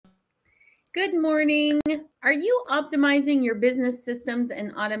Good morning. Are you optimizing your business systems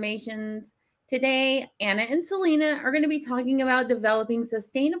and automations? Today, Anna and Selena are going to be talking about developing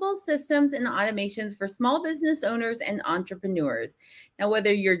sustainable systems and automations for small business owners and entrepreneurs. Now,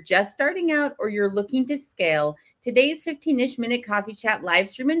 whether you're just starting out or you're looking to scale, today's 15-ish minute coffee chat live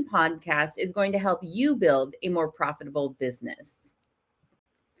stream and podcast is going to help you build a more profitable business.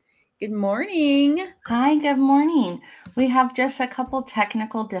 Good morning. Hi, good morning. We have just a couple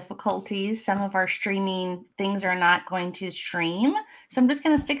technical difficulties. Some of our streaming things are not going to stream. So I'm just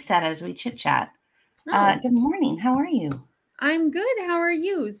going to fix that as we chit chat. Good morning. How are you? I'm good. How are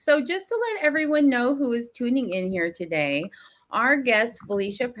you? So just to let everyone know who is tuning in here today, our guest,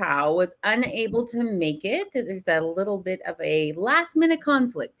 Felicia Powell, was unable to make it. There's a little bit of a last minute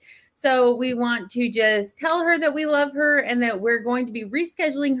conflict. So we want to just tell her that we love her and that we're going to be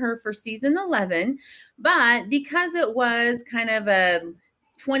rescheduling her for season 11. But because it was kind of a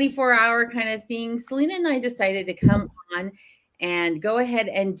 24-hour kind of thing, Selena and I decided to come on and go ahead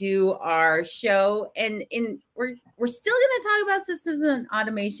and do our show. And we're still going to talk about systems and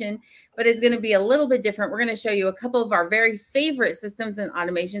automation, but it's going to be a little bit different. We're going to show you a couple of our very favorite systems and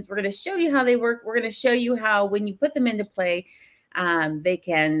automations. We're going to show you how they work. We're going to show you how, when you put them into play, they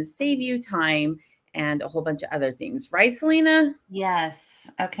can save you time and a whole bunch of other things. Right, Selena? Yes.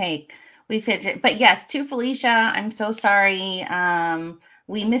 Okay. We fidget. But yes, to Felicia, I'm so sorry.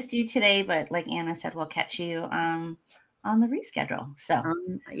 We missed you today, but like Anna said, we'll catch you on the reschedule. So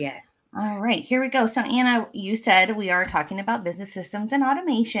yes. All right, here we go. So Anna, you said we are talking about business systems and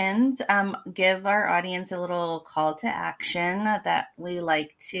automations. Give our audience a little call to action that we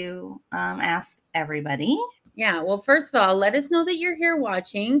like to ask everybody. Yeah, well, first of all, let us know that you're here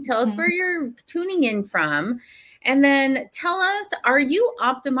watching. Tell us where you're tuning in from. And then tell us, are you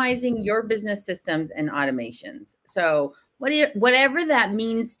optimizing your business systems and automations? So whatever that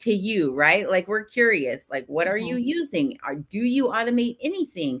means to you, right? Like, we're curious, like, what are you using? Do you automate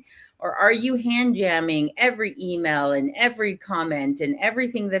anything? Or are you hand jamming every email and every comment and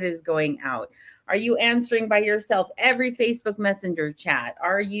everything that is going out? Are you answering by yourself every Facebook Messenger chat?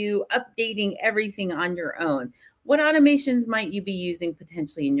 Are you updating everything on your own? What automations might you be using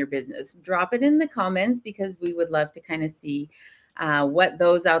potentially in your business? Drop it in the comments, because we would love to kind of see what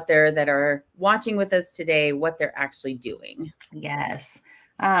those out there that are watching with us today, what they're actually doing. Yes.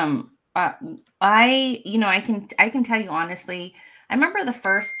 I can tell you honestly, I remember the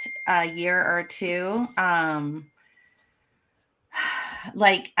first year or two,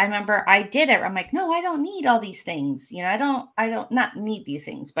 like I remember I did it. I'm like, no, I don't need all these things. I don't not need these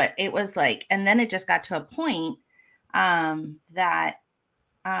things, but it was like, and then it just got to a point that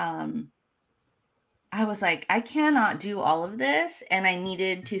I was like, I cannot do all of this. And I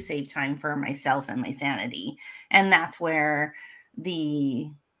needed to save time for myself and my sanity. And that's where the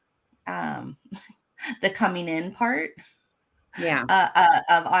the coming in part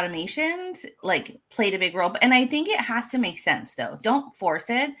of automations like played a big role. And I think it has to make sense though. Don't force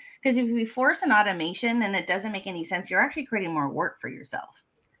it, because if you force an automation and it doesn't make any sense, you're actually creating more work for yourself.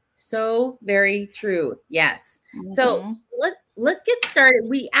 So very true. Yes. So let's get started.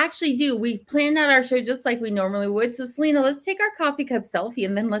 We actually do. We planned out our show just like we normally would. So Selena, let's take our coffee cup selfie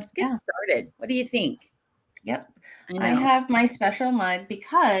and then let's get started. What do you think? Yep. I have my special mug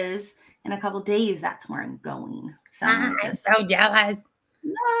because in a couple of days, that's where I'm going. So I'm so jealous.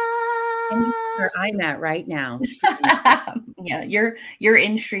 And where I'm at right now. Yeah, you're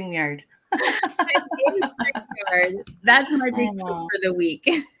in StreamYard. I'm in StreamYard. That's my big tip for the week.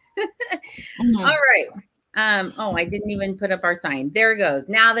 All right. I didn't even put up our sign. There it goes.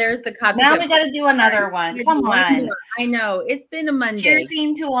 Now there's the copy. Now we got to do another one. Come on. I know. It's been a Monday.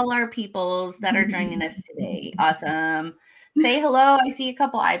 Cheersing to all our peoples that are joining us today. Awesome. Say hello. I see a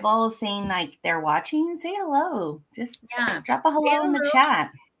couple eyeballs saying like they're watching. Say hello. Just drop a hello in the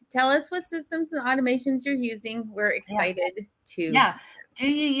chat. Tell us what systems and automations you're using. We're excited to. Yeah.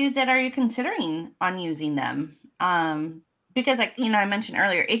 Do you use it? Are you considering on using them? Because like, I mentioned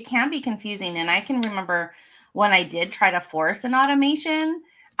earlier, it can be confusing. And I can remember when I did try to force an automation,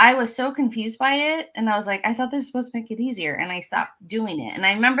 I was so confused by it. And I was like, I thought this was supposed to make it easier. And I stopped doing it. And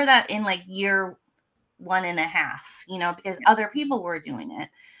I remember that in like year 1.5, because other people were doing it.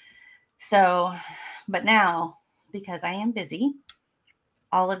 So, but now, because I am busy,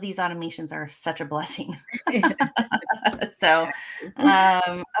 all of these automations are such a blessing. So,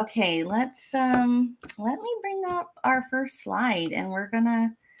 okay, let me bring up our first slide, and we're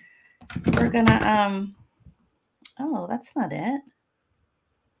gonna, oh, that's not it.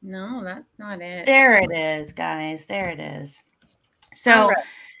 No, that's not it. There it is, guys. There it is. So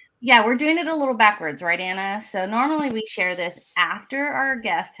Yeah, we're doing it a little backwards, right, Anna? So normally we share this after our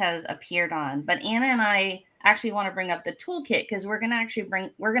guest has appeared on, but Anna and I actually want to bring up the toolkit because we're going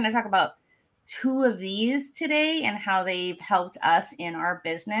to talk about two of these today and how they've helped us in our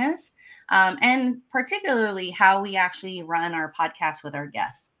business, and particularly how we actually run our podcast with our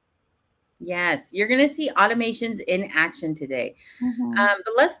guests. Yes, you're going to see automations in action today. Mm-hmm.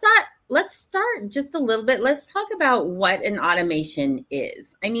 But let's start just a little bit. Let's talk about what an automation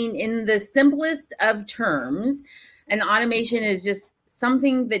is. I mean, in the simplest of terms, an automation is just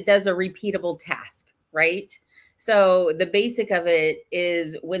something that does a repeatable task, right? So the basic of it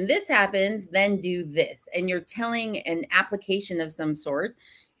is when this happens, then do this. And you're telling an application of some sort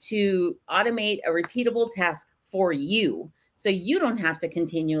to automate a repeatable task for you. So you don't have to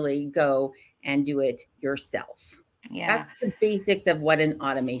continually go and do it yourself. Yeah. That's the basics of what an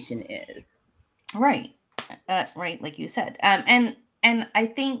automation is. Right. Right, like you said. And I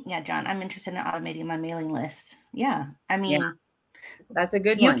think, yeah, John, I'm interested in automating my mailing list. Yeah. I Yeah, mean, that's a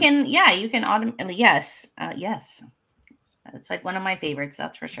good you one. can, yeah, you can automate. Yes. Yes. It's like one of my favorites,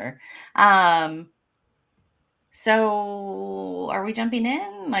 that's for sure. So are we jumping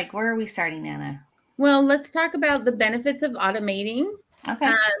in? Like, where are we starting, Anna? Well, let's talk about the benefits of automating.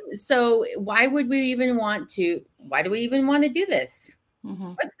 Okay. So why do we even want to do this?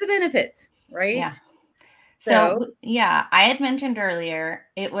 Mm-hmm. What's the benefits, right? Yeah. So So yeah, I had mentioned earlier,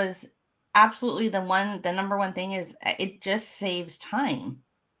 it was absolutely the number one thing is it just saves time.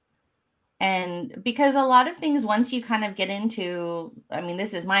 And because a lot of things, once you kind of get into, I mean,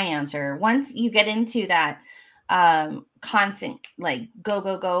 this is my answer. Once you get into that constant, like go,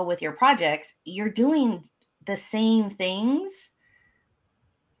 go, go with your projects, you're doing the same things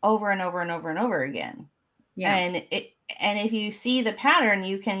over and over and over and over again. yeah, And if you see the pattern,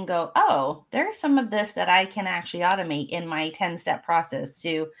 you can go, oh, there's some of this that I can actually automate in my 10-step process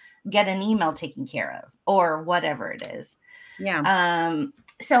to get an email taken care of or whatever it is. yeah.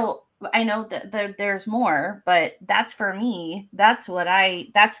 So I know that there's more, but that's for me. That's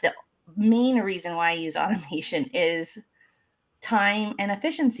the main reason why I use automation is time and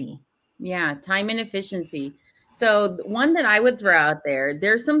efficiency. Yeah, time and efficiency. So one that I would throw out there,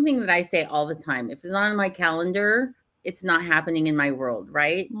 there's something that I say all the time. If it's on my calendar, it's not happening in my world,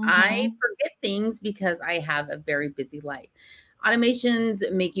 right? I Mm-hmm. forget things because I have a very busy life.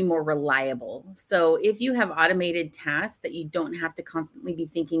 Automations make you more reliable. So if you have automated tasks that you don't have to constantly be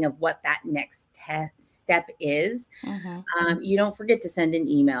thinking of what that next step is, Mm-hmm. you don't forget to send an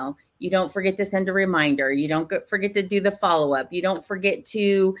email. You don't forget to send a reminder. You don't forget to do the follow up. You don't forget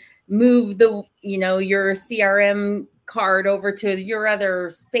to move your CRM card over to your other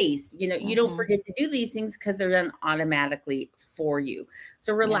space. You don't Mm-hmm. forget to do these things because they're done automatically for you.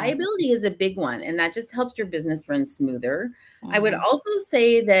 So Yeah. reliability is a big one, and that just helps your business run smoother. I would Mm-hmm. also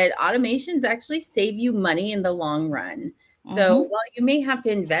say that automations actually save you money in the long run. So Mm-hmm. while you may have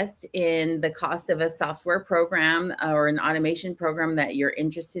to invest in the cost of a software program or an automation program that you're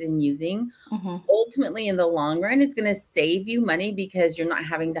interested in using, Mm-hmm. ultimately in the long run, it's going to save you money because you're not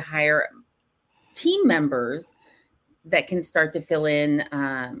having to hire team members that can start to fill in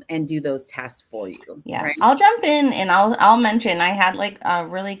and do those tasks for you. Yeah, Right. I'll jump in and I'll mention I had like a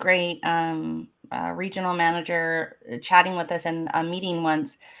really great regional manager chatting with us in a meeting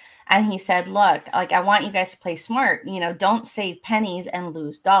once, and he said, "Look, like I want you guys to play smart. Don't save pennies and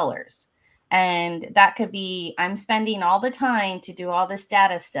lose dollars." And that could be I'm spending all the time to do all this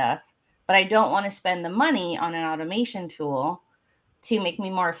data stuff, but I don't want to spend the money on an automation tool to make me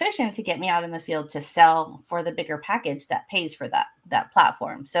more efficient to get me out in the field to sell for the bigger package that pays for that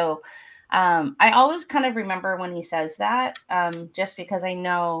platform. So I always kind of remember when he says that, just because I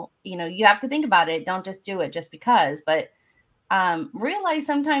know, you have to think about it. Don't just do it just because, but realize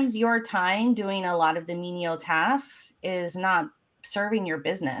sometimes your time doing a lot of the menial tasks is not serving your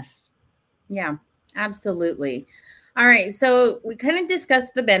business. Yeah, absolutely. All right. So we kind of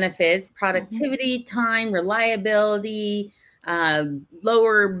discussed the benefits: Mm-hmm. productivity, time, reliability,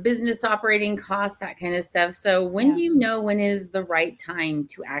 lower business operating costs, that kind of stuff. So when Yeah. do you know when is the right time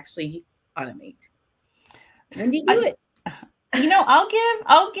to actually automate? When do you do I, it?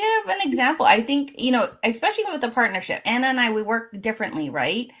 I'll give an example. I think, especially with the partnership, Anna and I, we work differently,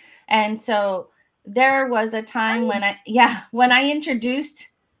 right? And so there was a time when I introduced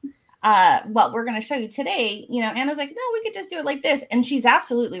what we're going to show you today. Anna's like, no, we could just do it like this. And she's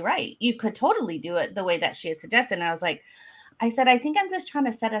absolutely right. You could totally do it the way that she had suggested. And I said, I think I'm just trying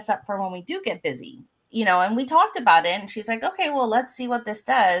to set us up for when we do get busy, and we talked about it. And she's like, okay, well, let's see what this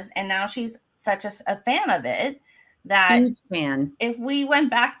does. And now she's such a fan of it that Huge fan. if we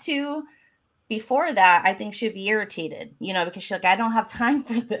went back to, before that, I think she'd be irritated, because she's like, I don't have time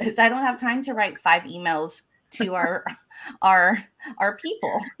for this. I don't have time to write 5 emails to our our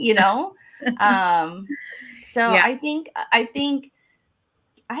people, So Yeah. I think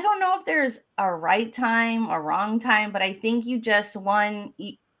I don't know if there's a right time or wrong time, but I think you just when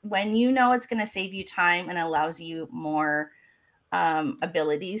it's going to save you time and allows you more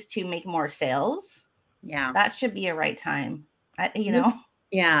abilities to make more sales, Yeah. that should be a right time. You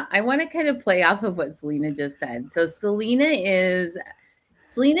Yeah, I want to kind of play off of what Selena just said. So Selena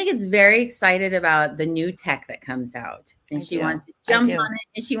gets very excited about the new tech that comes out, and I she do. wants to I jump do. on it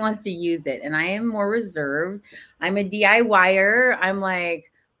and she wants to use it. And I am more reserved. I'm a DIYer. I'm like,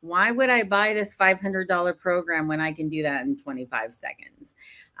 why would I buy this $500 program when I can do that in 25 seconds?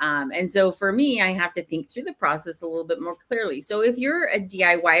 And so for me, I have to think through the process a little bit more clearly. So if you're a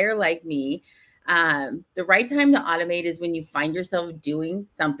DIYer like me, the right time to automate is when you find yourself doing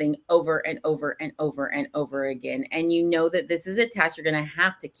something over and over and over and over again. And you know that this is a task you're going to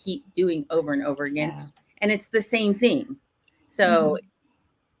have to keep doing over and over again. Yeah. And it's the same thing. So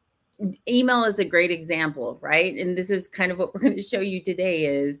email is a great example, right? And this is kind of what we're going to show you today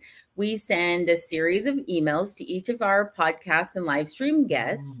is we send a series of emails to each of our podcasts and live stream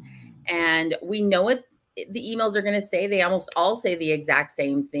guests. And we know what the emails are going to say. They almost all say the exact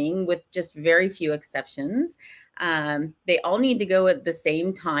same thing with just very few exceptions. They all need to go at the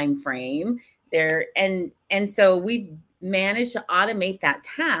same time frame there. And so we've managed to automate that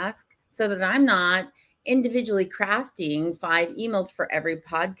task so that I'm not individually crafting 5 emails for every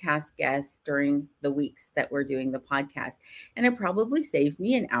podcast guest during the weeks that we're doing the podcast. And it probably saves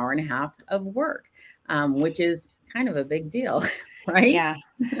me an hour and a half of work, which is kind of a big deal, right? Yeah.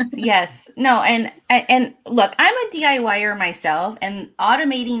 Yes. No. And look, I'm a DIYer myself, and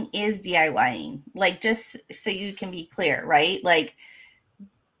automating is DIYing. Like, just so you can be clear, right? Like,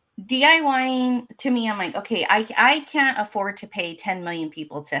 DIYing to me, I'm like, okay, I can't afford to pay 10 million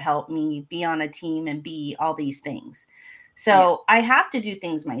people to help me be on a team and be all these things. So I have to do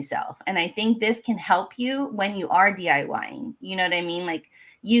things myself. And I think this can help you when you are DIYing. You know what I mean? Like,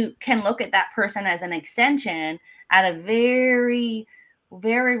 you can look at that person as an extension at a very,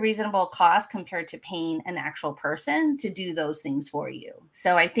 very reasonable cost compared to paying an actual person to do those things for you.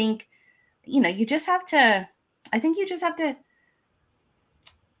 So I think, you just have to,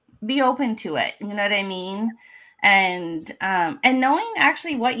 be open to it. You know what I mean? And knowing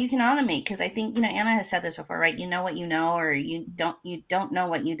actually what you can automate, because I think, Anna has said this before, right? You know what you know, or you don't know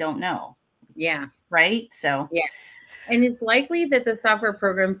what you don't know. Yeah. Right. So yes. And it's likely that the software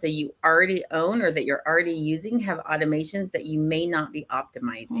programs that you already own or that you're already using have automations that you may not be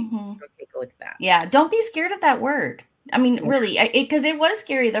optimizing. So take a look at that. Yeah. Don't be scared of that word. I mean, really, because it was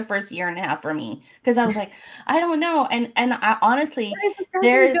scary the first year and a half for me, because I was like, I don't know. And I honestly,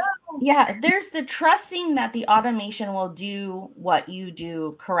 there's the trusting that the automation will do what you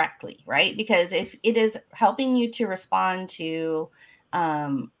do correctly, right? Because if it is helping you to respond to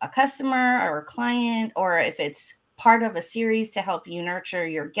a customer or a client, or if it's part of a series to help you nurture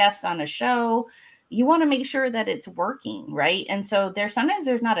your guests on a show, you want to make sure that it's working, right? And so sometimes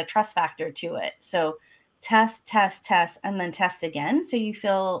there's not a trust factor to it. So test, and then test again, so you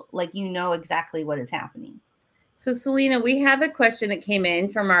feel like you know exactly what is happening. So Selena, we have a question that came in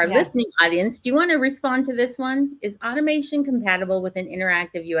from our listening audience. Do you want to respond to this one? Is automation compatible with an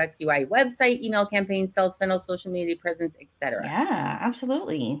interactive UX UI website, email campaign, sales funnel, social media presence, etc.? Yeah,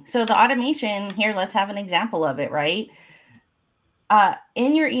 absolutely. So the automation here, let's have an example of it, right?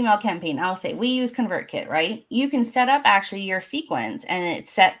 In your email campaign, I'll say we use ConvertKit, right? You can set up actually your sequence, and it's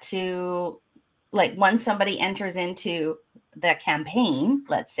set to, like, once somebody enters into the campaign,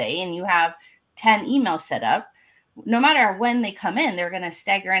 let's say, and you have 10 emails set up, no matter when they come in, they're going to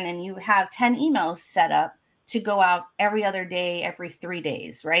stagger in, and you have 10 emails set up to go out every other day, every 3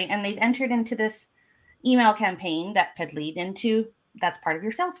 days, right? And they've entered into this email campaign that could lead into, that's part of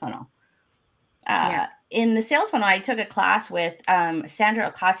your sales funnel. In the sales funnel, I took a class with Sandra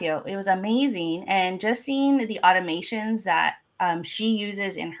Ocasio. It was amazing. And just seeing the automations that she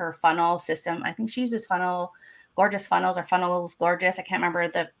uses in her funnel system. I think she uses Gorgeous Funnels, or Funnels Gorgeous. I can't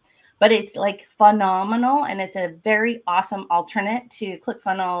remember but it's like phenomenal. And it's a very awesome alternate to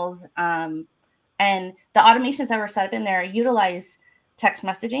ClickFunnels. And the automations that were set up in there utilize text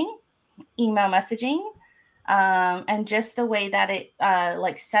messaging, email messaging, and just the way that it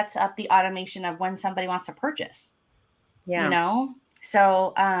like sets up the automation of when somebody wants to purchase.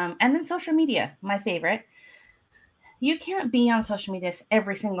 So and then social media, my favorite. You can't be on social media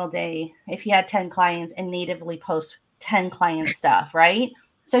every single day if you had 10 clients and natively post 10 client stuff, right?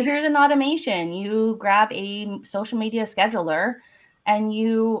 So here's an automation. You grab a social media scheduler and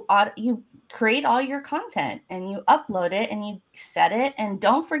you create all your content and you upload it and you set it, and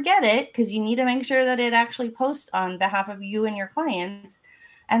don't forget it, because you need to make sure that it actually posts on behalf of you and your clients.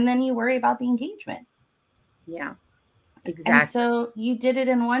 And then you worry about the engagement. Yeah, exactly. And so you did it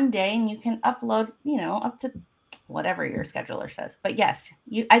in one day, and you can upload, up to whatever your scheduler says. But yes,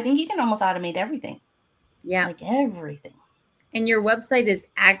 I think you can almost automate everything. Yeah. Like everything. And your website is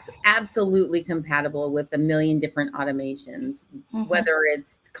absolutely compatible with a million different automations, whether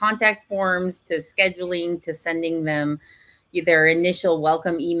it's contact forms to scheduling to sending them their initial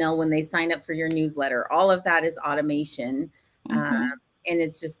welcome email when they sign up for your newsletter. All of that is automation. And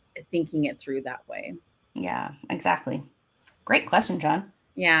it's just thinking it through that way. Yeah, exactly. Great question, John.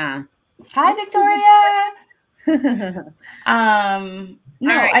 Yeah. Hi, Victoria.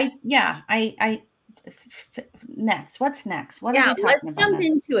 No, right. Next. What's next? What are we talking about? Let's jump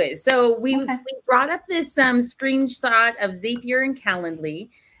into it. So we brought up this screenshot of Zapier and Calendly.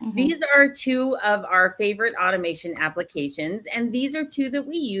 These are two of our favorite automation applications, and these are two that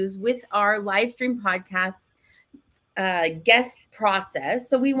we use with our live stream podcast guest process.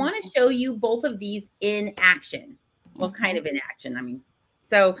 So we want to show you both of these in action. Well, kind of in action. I mean,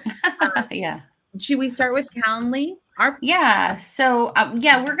 so yeah. Should we start with Calendly? So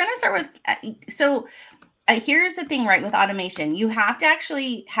we're going to start with, here's the thing, right? With automation, you have to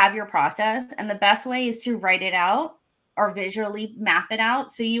actually have your process. And the best way is to write it out or visually map it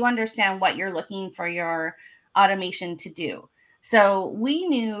out, so you understand what you're looking for your automation to do. So we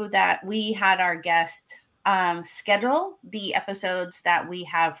knew that we had our guest schedule the episodes that we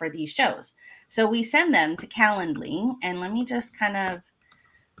have for these shows. So we send them to Calendly, and let me just kind of,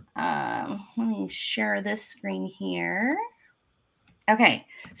 let me share this screen here. Okay,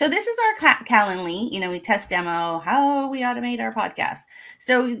 so this is our Calendly, we test demo how we automate our podcast.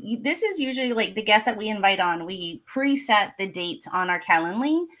 So this is usually like the guests that we invite on. We preset the dates on our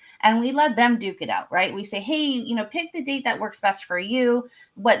Calendly, and we let them duke it out, right? We say, hey, pick the date that works best for you.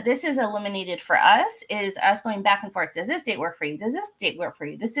 What this is eliminated for us is us going back and forth. Does this date work for you? Does this date work for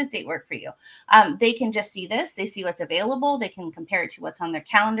you? Does this date work for you? They can just see this. They see what's available. They can compare it to what's on their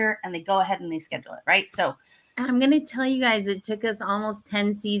calendar, and they go ahead and they schedule it, right? So I'm going to tell you guys, it took us almost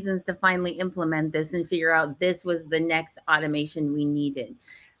 10 seasons to finally implement this and figure out this was the next automation we needed.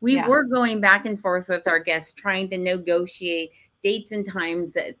 We were going back and forth with our guests, trying to negotiate dates and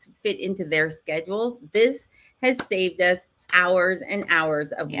times that fit into their schedule. This has saved us hours and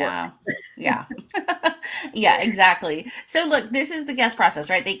hours of work. Yeah. Yeah, exactly. So look, this is the guest process,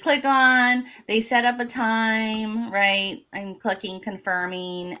 right? They click on, they set up a time, right? I'm clicking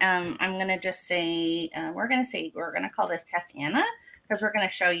confirming. I'm going to just say, we're going to call this Test Anna, because we're going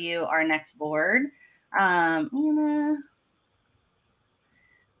to show you our next board. Anna,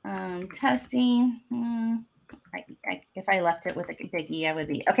 testing. If I left it with a big E, I would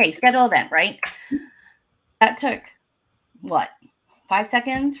be, okay, schedule event, right? That took what, 5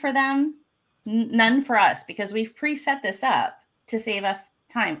 seconds for them? None for us, because we've preset this up to save us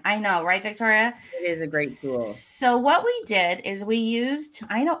time. I know, right, Victoria? It is a great tool. So what we did is we used,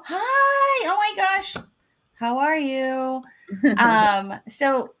 hi, oh my gosh, how are you?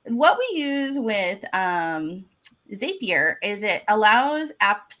 So what we use with Zapier is it allows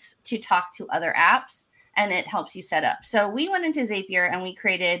apps to talk to other apps, and it helps you set up. So we went into Zapier and we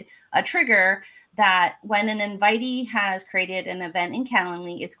created a trigger that when an invitee has created an event in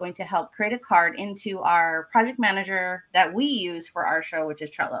Calendly, it's going to help create a card into our project manager that we use for our show, which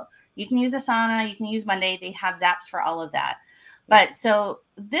is Trello. You can use Asana, you can use Monday. They have Zaps for all of that. But so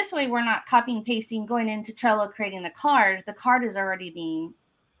this way, we're not copying, pasting, going into Trello, creating the card. The card is already being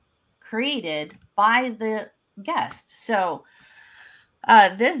created by the guest. So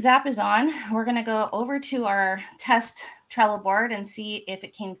this Zap is on. We're going to go over to our test Trello board and see if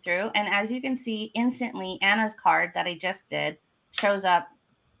it came through. And as you can see, instantly Anna's card that I just did shows up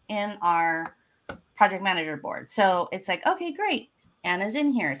in our project manager board. So it's like, okay, great. Anna's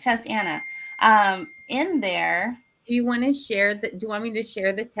in here. Test Anna. In there. Do you want to share do you want me to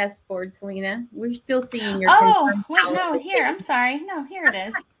share the test board, Selena? We're still seeing your. Oh, wait, no, here. I'm sorry. No, here it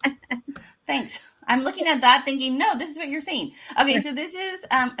is. Thanks. I'm looking at that thinking, no, this is what you're saying. Okay, so this is,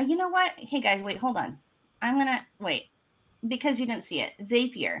 you know what? Hey guys, wait, hold on. I'm going to wait, because you didn't see it.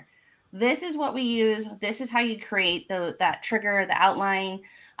 Zapier. This is what we use. This is how you create that trigger, the outline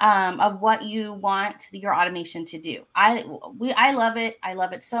of what you want your automation to do. I love it. I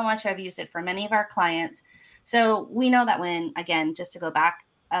love it so much. I've used it for many of our clients. So we know that when, again, just to go back,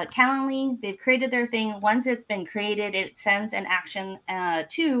 Calendly, they've created their thing. Once it's been created, it sends an action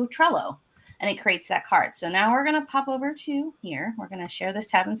to Trello, and it creates that card. So now we're going to pop over to here. We're going to share this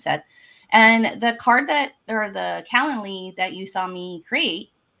tab instead. And the card or the Calendly that you saw me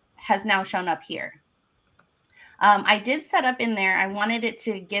create has now shown up here. I did set up in there, I wanted it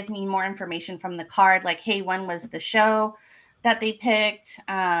to give me more information from the card, like, hey, when was the show that they picked,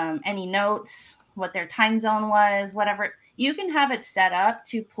 any notes, what their time zone was, whatever. You can have it set up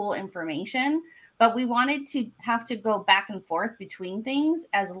to pull information, but we wanted to have to go back and forth between things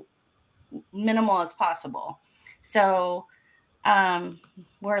as minimal as possible. So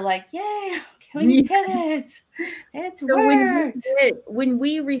we're like, yay, we did it. It's So worked. when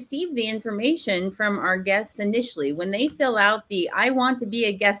we receive the information from our guests initially, when they fill out the I want to be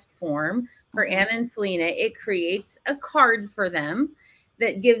a guest form for Anna and Selena, it creates a card for them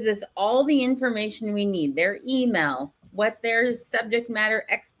that gives us all the information we need, their email, what their subject matter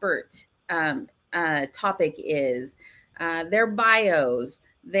expert topic is, their bios,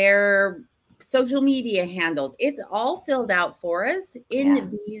 their social media handles. It's all filled out for us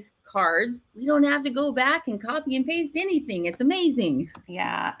in these cards. We don't have to go back and copy and paste anything. It's amazing.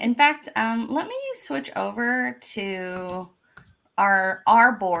 Yeah. In fact, let me switch over to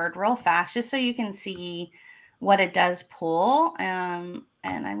our board real fast, just so you can see what it does pull. And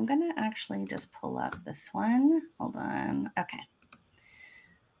I'm going to actually just pull up this one. Hold on. Okay.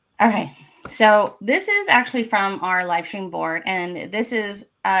 Okay. So this is actually from our live stream board, and this is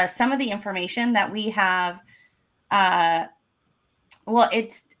some of the information that we have. Well,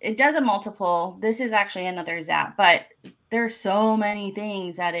 it does a multiple. This is actually another Zap, but there's so many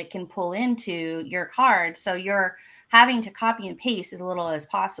things that it can pull into your card. So you're having to copy and paste as little as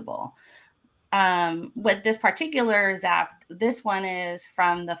possible. With this particular Zap, this one is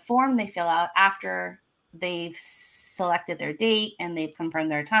from the form they fill out after they've selected their date and they've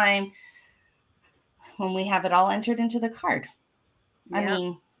confirmed their time, when we have it all entered into the card. Yep. I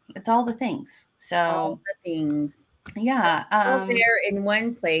mean, it's all the things. So all the things. Yeah. All there in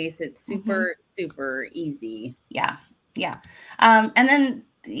one place. It's super, super easy. Yeah. Yeah. And then,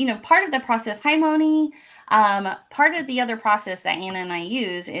 part of the process, hi, Moni. Part of the other process that Anna and I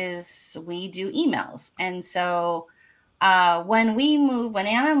use is we do emails. And so when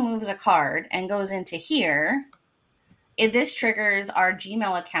Anna moves a card and goes into here, this triggers our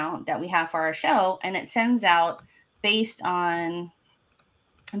Gmail account that we have for our show, and it sends out based on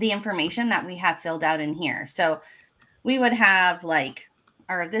the information that we have filled out in here. So we would have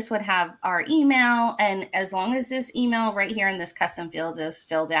this would have our email, and as long as this email right here in this custom field is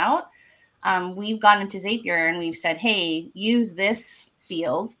filled out, we've gone into Zapier and we've said, hey, use this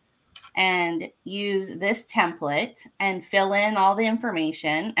field and use this template and fill in all the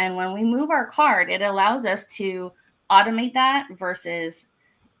information. And when we move our card, it allows us to automate that versus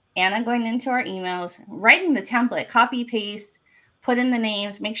Anna going into our emails, writing the template, copy, paste, put in the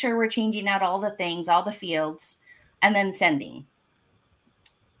names, make sure we're changing out all the things, all the fields, and then sending.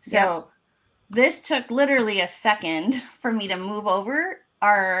 So this took literally a second for me to move over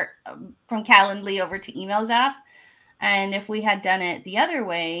from Calendly over to Emails app. And if we had done it the other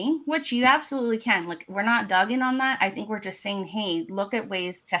way, which you absolutely can, like, we're not dogging on that. I think we're just saying, hey, look at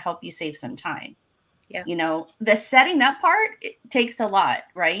ways to help you save some time. Yeah. The setting up part, it takes a lot,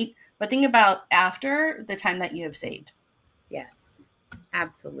 right? But think about after the time that you have saved. Yes,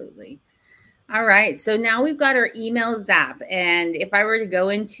 absolutely. All right. So now we've got our email Zap. And if I were to go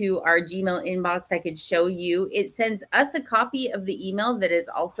into our Gmail inbox, I could show you, it sends us a copy of the email that is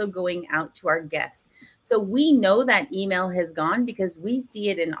also going out to our guests. So we know that email has gone because we see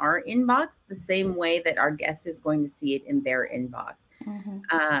it in our inbox the same way that our guest is going to see it in their inbox.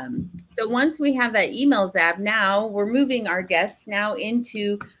 So once we have that email Zap, now we're moving our guests now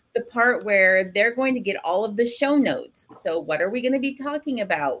into the part where they're going to get all of the show notes. So what are we going to be talking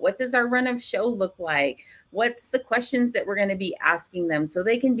about? What does our run of show look like? What's the questions that we're going to be asking them so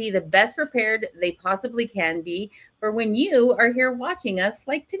they can be the best prepared they possibly can be for when you are here watching us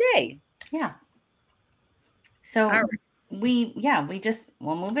like today. Yeah. So we'll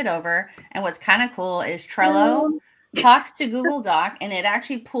move it over. And what's kind of cool is Trello talks to Google Doc, and it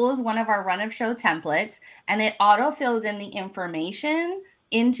actually pulls one of our run of show templates, and it auto fills in the information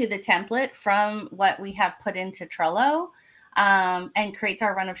into the template from what we have put into Trello, and creates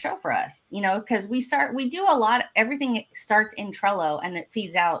our run of show for us, because we do a lot, everything starts in Trello and it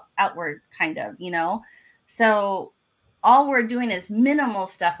feeds outward kind of, so all we're doing is minimal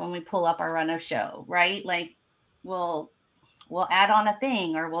stuff when we pull up our run of show, right? Like we'll add on a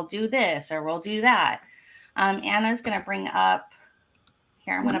thing, or we'll do this, or we'll do that. Anna's going to bring up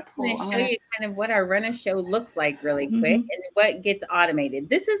here. I'm going to show you kind of what our run of show looks like really quick and what gets automated.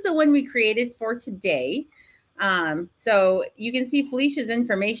 This is the one we created for today. So you can see Felicia's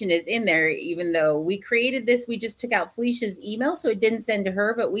information is in there, even though we created this, we just took out Felicia's email, so it didn't send to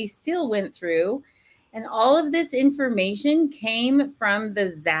her, but we still went through And all of this information came from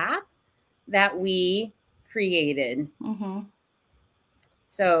the Zap that we created. Mm-hmm.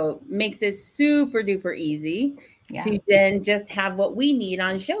 So makes it super duper easy to then just have what we need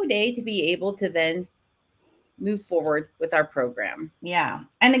on show day to be able to then move forward with our program. Yeah.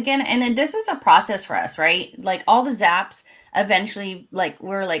 And again, and this was a process for us, right? Like all the Zaps eventually, like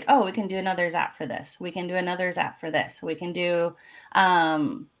we're like, oh, we can do another Zap for this. We can do another Zap for this. We can do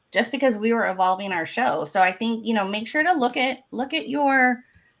just because we were evolving our show. So I think, make sure to look at your,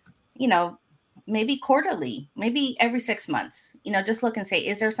 maybe quarterly, maybe every 6 months, just look and say,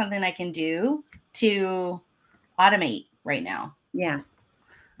 is there something I can do to automate right now? Yeah.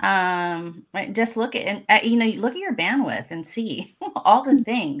 Just look at, look at your bandwidth and see all the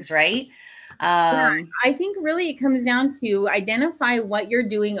things, right? Yeah, I think really it comes down to identify what you're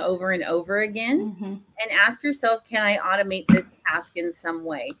doing over and over again and ask yourself, can I automate this task in some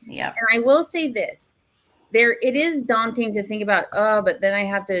way? Yeah. And I will say this, it is daunting to think about, oh, but then I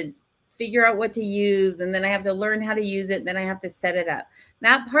have to figure out what to use, and then I have to learn how to use it, and then I have to set it up.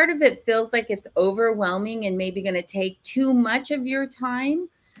 That part of it feels like it's overwhelming and maybe going to take too much of your time.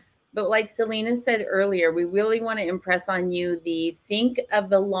 But like Selena said earlier, we really want to impress on you think of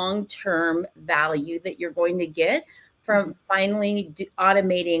the long-term value that you're going to get from finally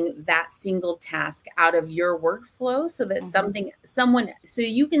automating that single task out of your workflow so that so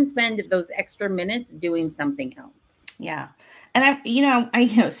you can spend those extra minutes doing something else. Yeah. And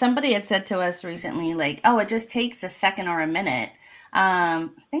I somebody had said to us recently, like, oh, it just takes a second or a minute.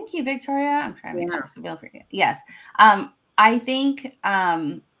 Thank you, Victoria. I'm trying to make bill for you. Yes. I think,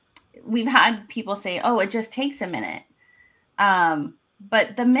 we've had people say, oh, it just takes a minute.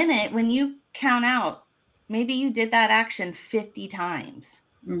 But the minute, when you count out, maybe you did that action 50 times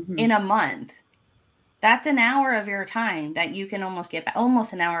in a month. That's an hour of your time that you can almost get back,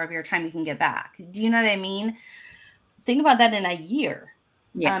 almost an hour of your time you can get back. Do you know what I mean? Think about that in a year.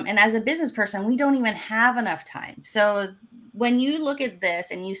 Yeah. And as a business person, we don't even have enough time. So when you look at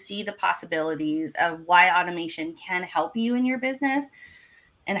this and you see the possibilities of why automation can help you in your business,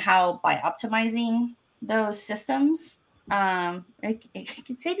 and how by optimizing those systems, it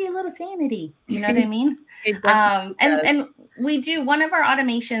could save you a little sanity. You know what I mean? And we do, one of our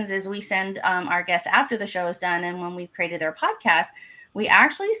automations is we send our guests after the show is done. And when we've created their podcast, we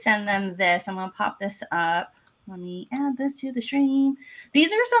actually send them this. I'm going to pop this up. Let me add this to the stream.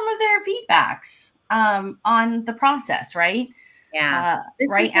 These are some of their feedbacks on the process, right? Yeah.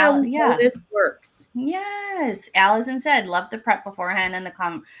 Right, Al? Yeah. This works. Yes. Allison said, love the prep beforehand and the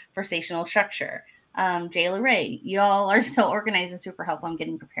conversational structure. Jayla Ray, y'all are so organized and super helpful. I'm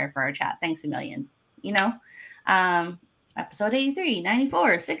getting prepared for our chat. Thanks a million. Episode 83,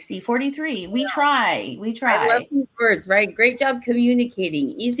 94, 60, 43. We try. I love these words, right? Great job communicating.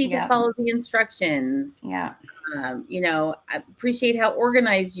 Easy to follow the instructions. Yeah. I appreciate how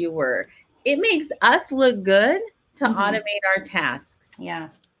organized you were. It makes us look good to automate our tasks. Yeah.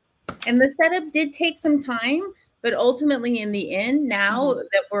 And the setup did take some time, but ultimately in the end, now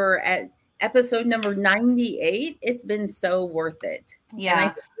that we're at episode number 98, it's been so worth it. Yeah. And I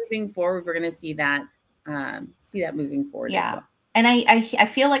think moving forward, we're going to see that moving forward. Yeah. As well. And I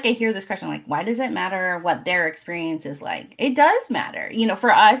feel like I hear this question, like, why does it matter what their experience is like? It does matter.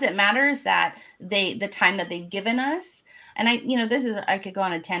 For us, it matters that the time that they've given us. And I could go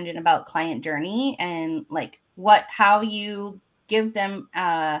on a tangent about client journey and like how you give them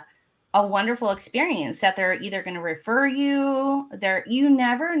a wonderful experience that they're either going to refer you. You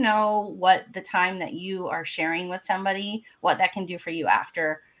never know what the time that you are sharing with somebody, what that can do for you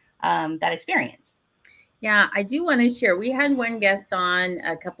after that experience. Yeah, I do want to share. We had one guest on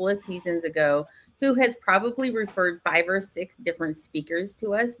a couple of seasons ago who has probably referred 5 or 6 different speakers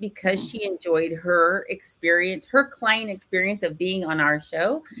to us because she enjoyed her experience, her client experience of being on our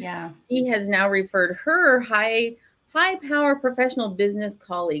show. Yeah. She has now referred her high power professional business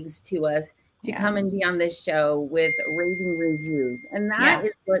colleagues to us to come and be on this show with raving reviews. And that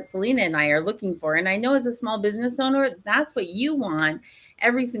is what Selena and I are looking for. And I know as a small business owner, that's what you want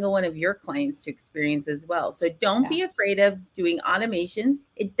every single one of your clients to experience as well. So don't be afraid of doing automations.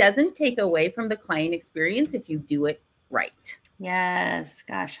 It doesn't take away from the client experience if you do it right. Yes.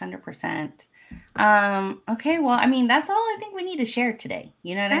 Gosh, 100%. Okay. Well, that's all I think we need to share today.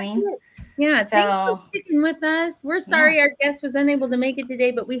 You know what I mean? Yeah. So, thanks for sticking with us. We're sorry our guest was unable to make it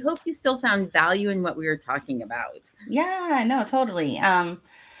today, but we hope you still found value in what we were talking about. Yeah, no, totally. And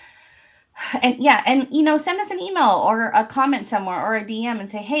send us an email or a comment somewhere or a DM and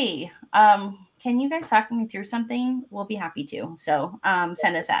say, hey, can you guys talk me through something? We'll be happy to. So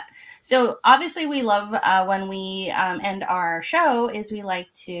send us that. So obviously we love when we end our show is we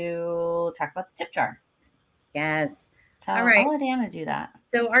like to talk about the tip jar. Yes. So All right. I'll let Anna do that.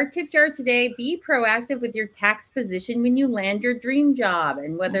 So our tip jar today, be proactive with your tax position when you land your dream job.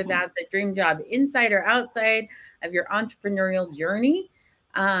 And whether that's a dream job inside or outside of your entrepreneurial journey,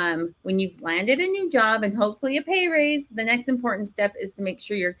 when you've landed a new job and hopefully a pay raise, the next important step is to make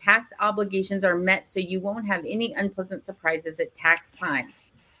sure your tax obligations are met so you won't have any unpleasant surprises at tax time.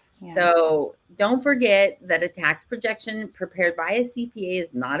 Yeah. So don't forget that a tax projection prepared by a CPA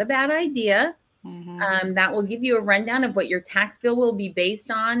is not a bad idea. That will give you a rundown of what your tax bill will be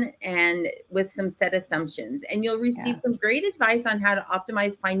based on and with some set assumptions. And you'll receive some great advice on how to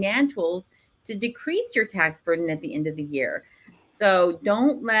optimize financials to decrease your tax burden at the end of the year. So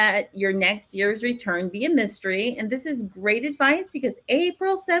don't let your next year's return be a mystery. And this is great advice because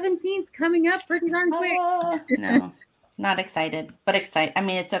April 17th is coming up pretty darn quick. No, not excited, but excited. I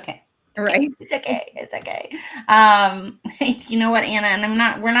mean, it's okay. Right. It's okay. It's okay. You know what, Anna,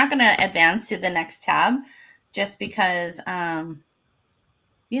 and we're not going to advance to the next tab just because,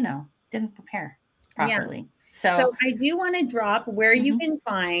 didn't prepare properly. Yeah. So I do want to drop where you can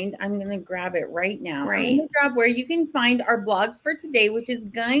find, I'm going to grab it right now. I'm going to drop where you can find our blog for today, which is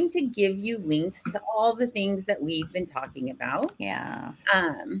going to give you links to all the things that we've been talking about. Yeah.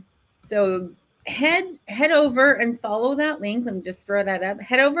 So head over and follow that link. Let me just throw that up.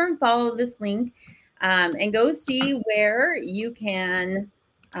 Head over and follow this link and go see where you can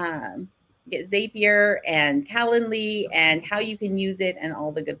get Zapier and Calendly and how you can use it and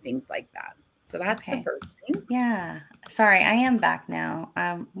all the good things like that. So that's the first thing. Yeah. Sorry, I am back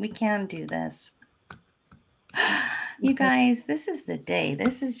now. We can do this. You guys, this is the day.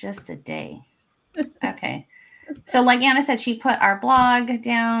 This is just a day. Okay. So like Anna said, she put our blog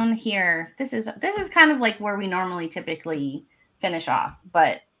down here. This is kind of like where we normally typically finish off.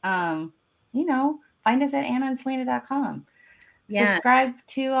 But find us at AnnaandSelena.com. Yeah. Subscribe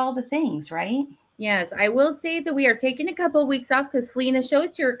to all the things, right? Yes, I will say that we are taking a couple of weeks off because Selena, show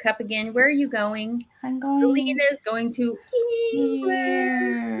us your cup again. Where are you going? I'm going. Selena is going to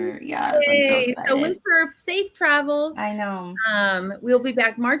England. Yes, I'm so excited. So wish her safe travels. I know. We'll be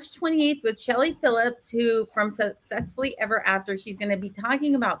back March 28th with Shelly Phillips, who from Successfully Ever After. She's going to be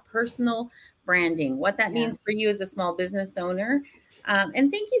talking about personal branding, what that means for you as a small business owner.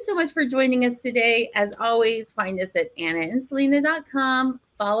 And thank you so much for joining us today. As always, find us at AnnaandSelena.com.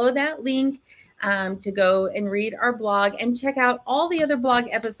 Follow that link. To go and read our blog and check out all the other blog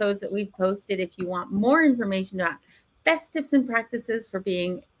episodes that we've posted if you want more information about best tips and practices for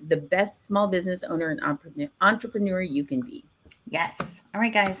being the best small business owner and entrepreneur you can be. Yes. All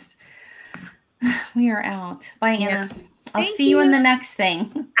right, guys. We are out. Bye, Anna. Yeah. I'll see you in the next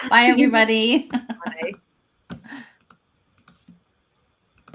thing. Bye, everybody. Bye.